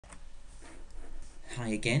Hi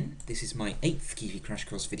again, this is my 8th Kivy Crash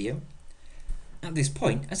Course video. At this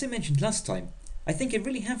point, as I mentioned last time, I think I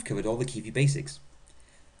really have covered all the Kivy basics.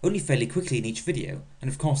 Only fairly quickly in each video, and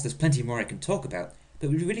of course there's plenty more I can talk about, but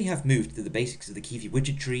we really have moved to the basics of the Kivy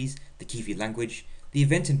widget trees, the Kivy language, the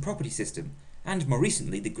event and property system, and more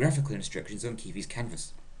recently the graphical instructions on Kivy's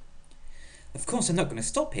canvas. Of course I'm not going to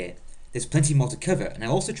stop here, there's plenty more to cover, and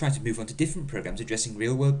I'll also try to move on to different programs addressing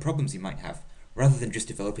real-world problems you might have, rather than just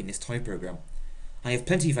developing this toy program. I have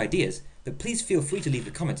plenty of ideas, but please feel free to leave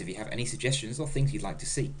a comment if you have any suggestions or things you'd like to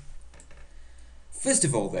see. First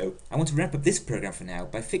of all though, I want to wrap up this program for now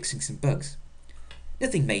by fixing some bugs.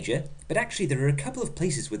 Nothing major, but actually there are a couple of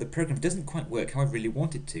places where the program doesn't quite work how I really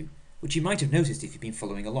want it to, which you might have noticed if you've been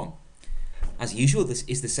following along. As usual, this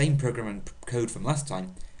is the same program and code from last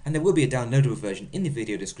time, and there will be a downloadable version in the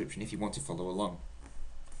video description if you want to follow along.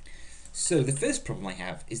 So the first problem I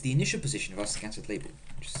have is the initial position of our scattered label.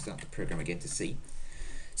 I'll just start the program again to see.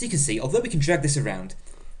 So you can see, although we can drag this around,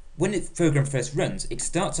 when the program first runs, it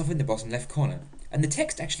starts off in the bottom left corner, and the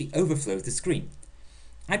text actually overflows the screen.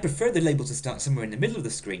 I prefer the label to start somewhere in the middle of the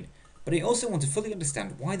screen, but I also want to fully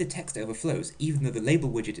understand why the text overflows, even though the label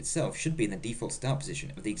widget itself should be in the default start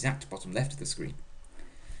position of the exact bottom left of the screen.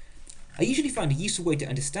 I usually find a useful way to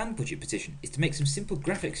understand widget position is to make some simple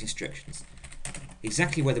graphics instructions,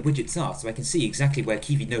 exactly where the widgets are, so I can see exactly where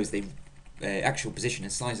Kivy knows the actual position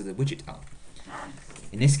and size of the widget are.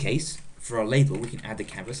 In this case, for our label, we can add the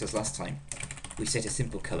canvas as last time. We set a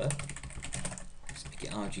simple colour. Let's make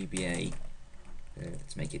it RGBA.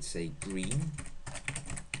 Let's make it say green,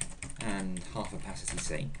 and half opacity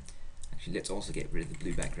say. Actually, let's also get rid of the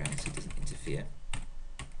blue background so it doesn't interfere.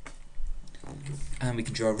 And we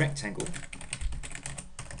can draw a rectangle.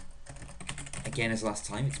 Again, as last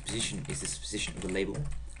time, its position is the position of the label,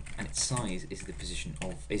 and its size is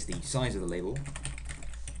the size of the label.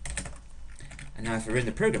 And now if I run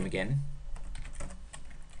the program again,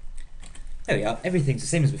 there we are, everything's the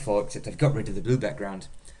same as before except I've got rid of the blue background.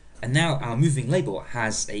 And now our moving label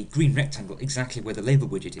has a green rectangle exactly where the label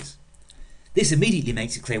widget is. This immediately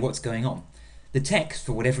makes it clear what's going on. The text,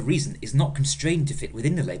 for whatever reason, is not constrained to fit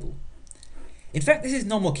within the label. In fact, this is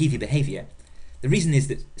normal Kivy behaviour. The reason is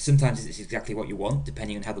that sometimes it's exactly what you want,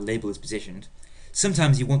 depending on how the label is positioned.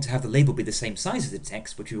 Sometimes you want to have the label be the same size as the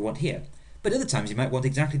text, which we want here. But other times you might want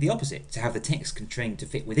exactly the opposite, to have the text constrained to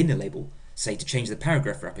fit within the label, say to change the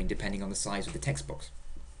paragraph wrapping depending on the size of the text box.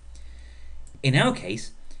 In our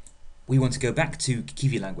case, we want to go back to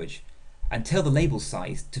Kivy language and tell the label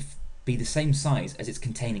size to be the same size as its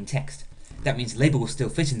containing text. That means the label will still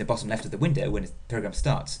fit in the bottom left of the window when the program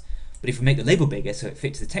starts, but if we make the label bigger so it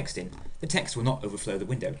fits the text in, the text will not overflow the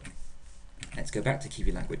window. Let's go back to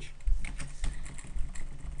Kivy language.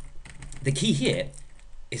 The key here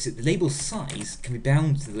is that the label's size can be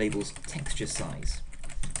bound to the label's texture size.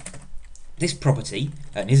 This property,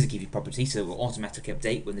 and is a Kivy property, so it will automatically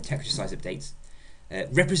update when the texture size updates,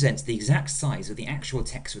 represents the exact size of the actual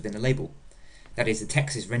text within the label. That is, the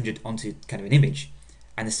text is rendered onto kind of an image,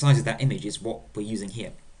 and the size of that image is what we're using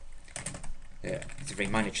here. It's a very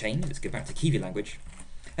minor change. Let's go back to Kivy language.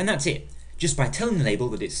 And that's it. Just by telling the label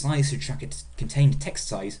that its size should track its contained text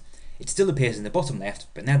size, it still appears in the bottom left,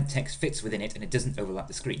 but now the text fits within it and it doesn't overlap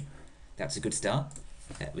the screen. That's a good start.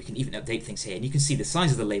 We can even update things here, and you can see the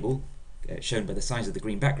size of the label, shown by the size of the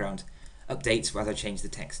green background, updates as I change the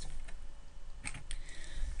text.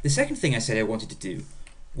 The second thing I said I wanted to do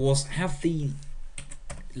was have the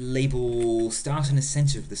label start in the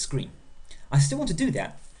center of the screen. I still want to do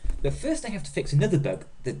that, but first I have to fix another bug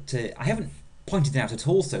that I haven't pointed out at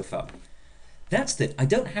all so far. That's that I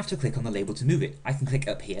don't have to click on the label to move it. I can click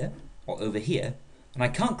up here or over here, and I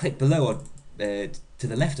can't click below or to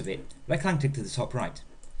the left of it, but I can click to the top right.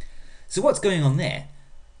 So what's going on there?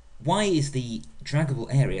 Why is the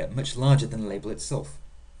draggable area much larger than the label itself?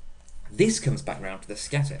 This comes back round to the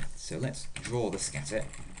scatter. So let's draw the scatter.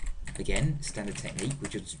 Again, standard technique,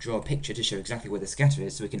 which is to draw a picture to show exactly where the scatter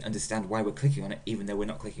is so we can understand why we're clicking on it even though we're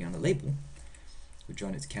not clicking on the label. We've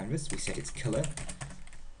drawn its canvas, we set its colour.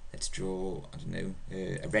 Let's draw, I don't know,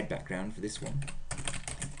 a red background for this one.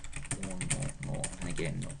 One more, and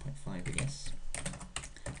again 0.5 I guess.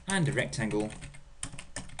 And a rectangle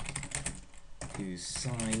whose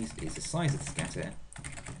size is the size of the scatter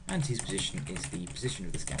and whose position is the position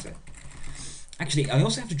of the scatter. Actually, I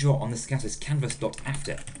also have to draw on the scatter's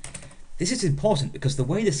canvas.after. This is important because the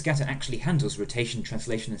way the scatter actually handles rotation,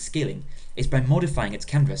 translation and scaling is by modifying its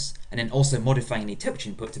canvas and then also modifying any touch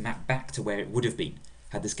input to map back to where it would have been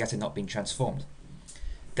had the scatter not been transformed.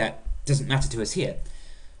 That doesn't matter to us here.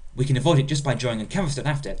 We can avoid it just by drawing on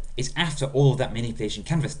canvas.after. It's after all of that manipulation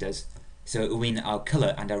canvas does, So it will mean that our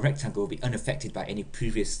colour and our rectangle will be unaffected by any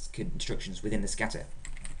previous instructions within the scatter.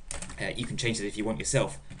 You can change that if you want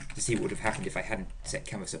yourself to see what would have happened if I hadn't set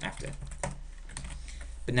canvas up after.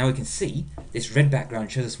 But now we can see this red background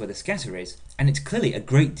shows us where the scatter is, and it's clearly a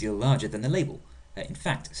great deal larger than the label. In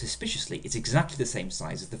fact, suspiciously, it's exactly the same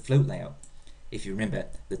size as the float layout. If you remember,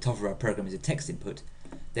 the top of our program is a text input,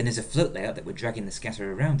 then there's a float layout that we're dragging the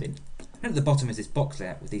scatter around in, and at the bottom is this box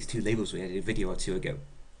layout with these two labels we had a video or two ago.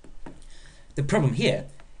 The problem here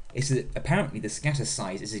is that apparently the scatter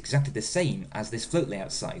size is exactly the same as this float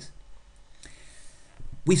layout size.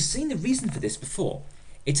 We've seen the reason for this before.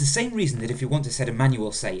 It's the same reason that if you want to set a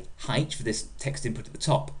manual, say, height for this text input at the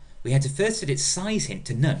top, we had to first set its size hint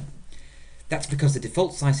to none. That's because the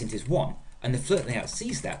default size hint is 1, and the float layout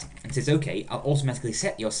sees that and says, OK, I'll automatically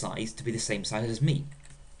set your size to be the same size as me.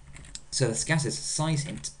 So the scatter's size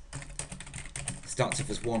hint starts off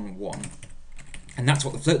as 1, 1, and that's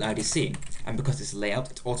what the float layout is seeing, and because it's a layout,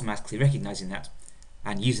 it's automatically recognising that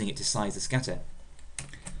and using it to size the scatter.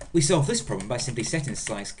 We solve this problem by simply setting the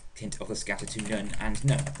size hint of the scatter to none and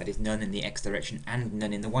none, that is none in the x direction and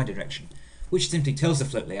none in the y direction, which simply tells the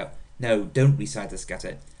float layout, no, don't resize the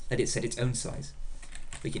scatter, let it set its own size.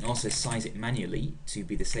 We can also size it manually to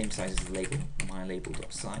be the same size as the label,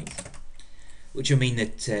 mylabel.size, which will mean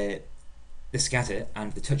that the scatter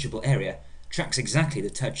and the touchable area tracks exactly the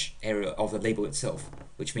touch area of the label itself,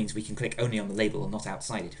 which means we can click only on the label and not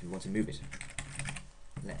outside it if we want to move it.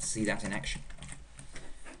 Let's see that in action.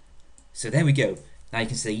 So there we go. Now you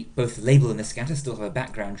can see both the label and the scatter still have a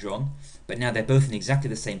background drawn, but now they're both in exactly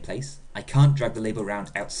the same place. I can't drag the label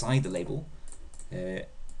around outside the label,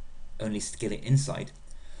 only scale it inside.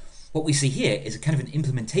 What we see here is a kind of an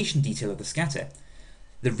implementation detail of the scatter.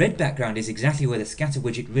 The red background is exactly where the scatter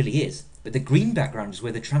widget really is, but the green background is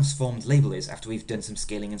where the transformed label is after we've done some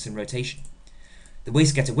scaling and some rotation. The way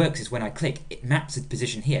scatter works is when I click, it maps its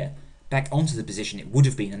position here back onto the position it would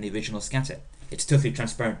have been in the original scatter. It's totally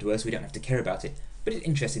transparent to us, we don't have to care about it, but it's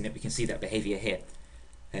interesting that we can see that behaviour here.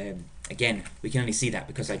 Again, we can only see that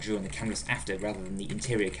because I drew on the canvas after rather than the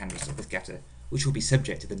interior canvas of the scatter, which will be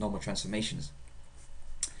subject to the normal transformations.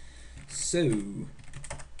 So,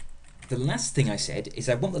 the last thing I said is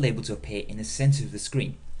I want the label to appear in the centre of the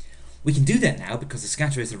screen. We can do that now because the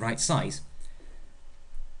scatter is the right size,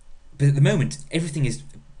 but at the moment everything is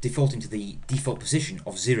defaulting to the default position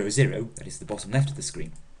of 0, 0, that is the bottom left of the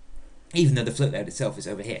screen, even though the float layout itself is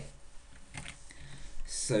over here.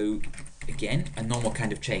 So again, a normal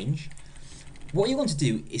kind of change. What you want to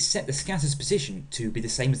do is set the scatter's position to be the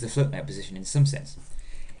same as the float layout position in some sense.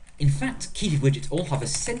 In fact, Kivy widgets all have a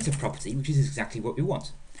center property, which is exactly what we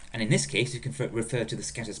want. And in this case, you can refer to the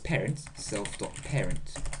scatter's parent,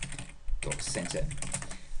 self.parent.center.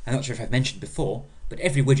 I'm not sure if I've mentioned before, but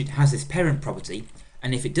every widget has this parent property,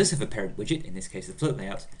 and if it does have a parent widget, in this case the float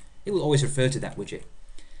layout, it will always refer to that widget.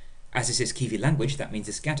 As this is Kivy language, that means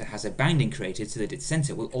the scatter has a binding created so that its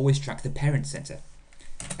center will always track the parent center.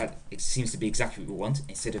 It seems to be exactly what we want.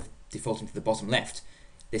 Instead of defaulting to the bottom left,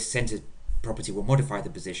 this center property will modify the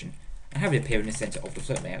position and have it appear in the center of the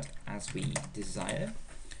float layout as we desire.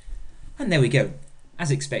 And there we go.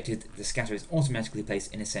 As expected, the scatter is automatically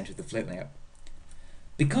placed in the center of the float layout.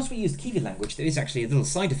 Because we used Kivy language, there is actually a little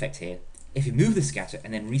side effect here. If you move the scatter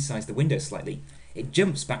and then resize the window slightly, it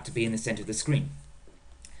jumps back to be in the center of the screen.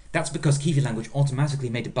 That's because Kivy language automatically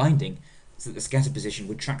made a binding so that the scatter position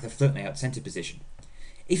would track the float layout center position.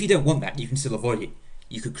 If you don't want that, you can still avoid it.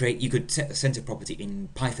 You could set the center property in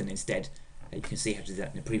Python instead. You can see how to do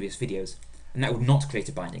that in the previous videos, and that would not create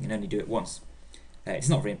a binding and only do it once. It's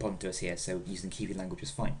not very important to us here, so using Kivy language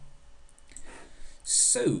is fine.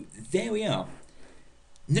 So there we are.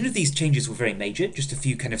 None of these changes were very major, just a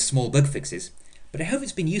few kind of small bug fixes, but I hope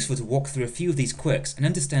it's been useful to walk through a few of these quirks and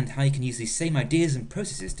understand how you can use these same ideas and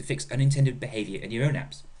processes to fix unintended behaviour in your own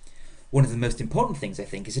apps. One of the most important things, I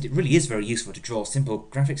think, is that it really is very useful to draw simple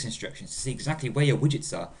graphics instructions to see exactly where your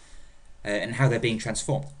widgets are and how they're being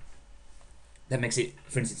transformed. That makes it,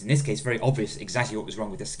 for instance in this case, very obvious exactly what was wrong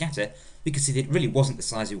with the scatter. We could see that it really wasn't the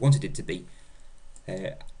size we wanted it to be,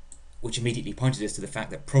 which immediately pointed us to the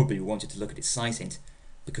fact that probably we wanted to look at its size hint,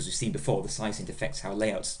 because we've seen before the size hint affects how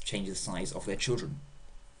layouts change the size of their children.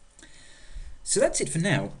 So that's it for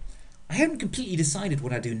now. I haven't completely decided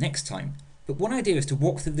what I'll do next time, but one idea is to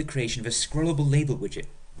walk through the creation of a scrollable label widget,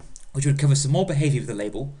 which would cover some more behaviour of the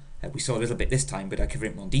label. We saw a little bit this time, but I'll cover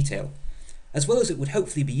it in more detail, as well as it would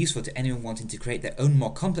hopefully be useful to anyone wanting to create their own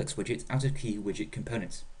more complex widgets out of Kivy widget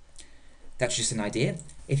components. That's just an idea.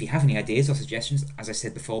 If you have any ideas or suggestions, as I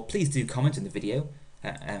said before, please do comment on the video.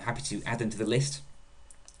 I'm happy to add them to the list.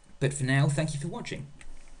 But for now, thank you for watching.